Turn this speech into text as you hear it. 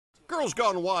Girls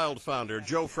Gone Wild founder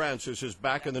Joe Francis is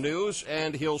back in the news,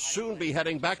 and he'll soon be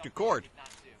heading back to court.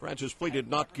 Francis pleaded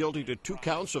not guilty to 2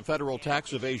 counts of federal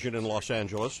tax evasion in Los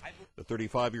Angeles. The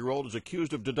 35-year-old is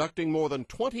accused of deducting more than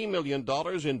 $20 million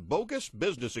in bogus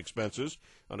business expenses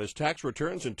on his tax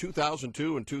returns in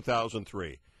 2002 and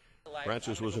 2003.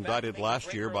 Francis was indicted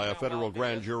last year by a federal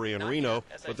grand jury in Reno,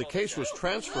 but the case was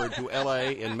transferred to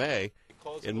L.A. in May.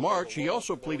 In March, he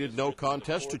also pleaded no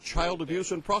contest to child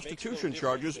abuse and prostitution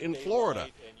charges in Florida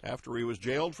after he was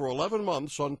jailed for 11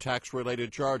 months on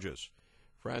tax-related charges.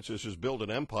 Francis has built an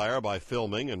empire by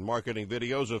filming and marketing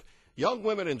videos of young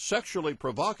women in sexually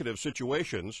provocative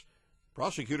situations.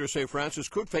 Prosecutors say Francis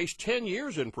could face 10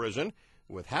 years in prison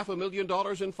with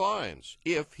 $500,000 in fines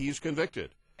if he's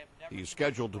convicted. He's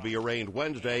scheduled to be arraigned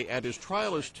Wednesday, and his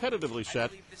trial is tentatively set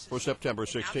for September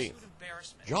 16th.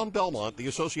 John Belmont, The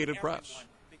Associated Press.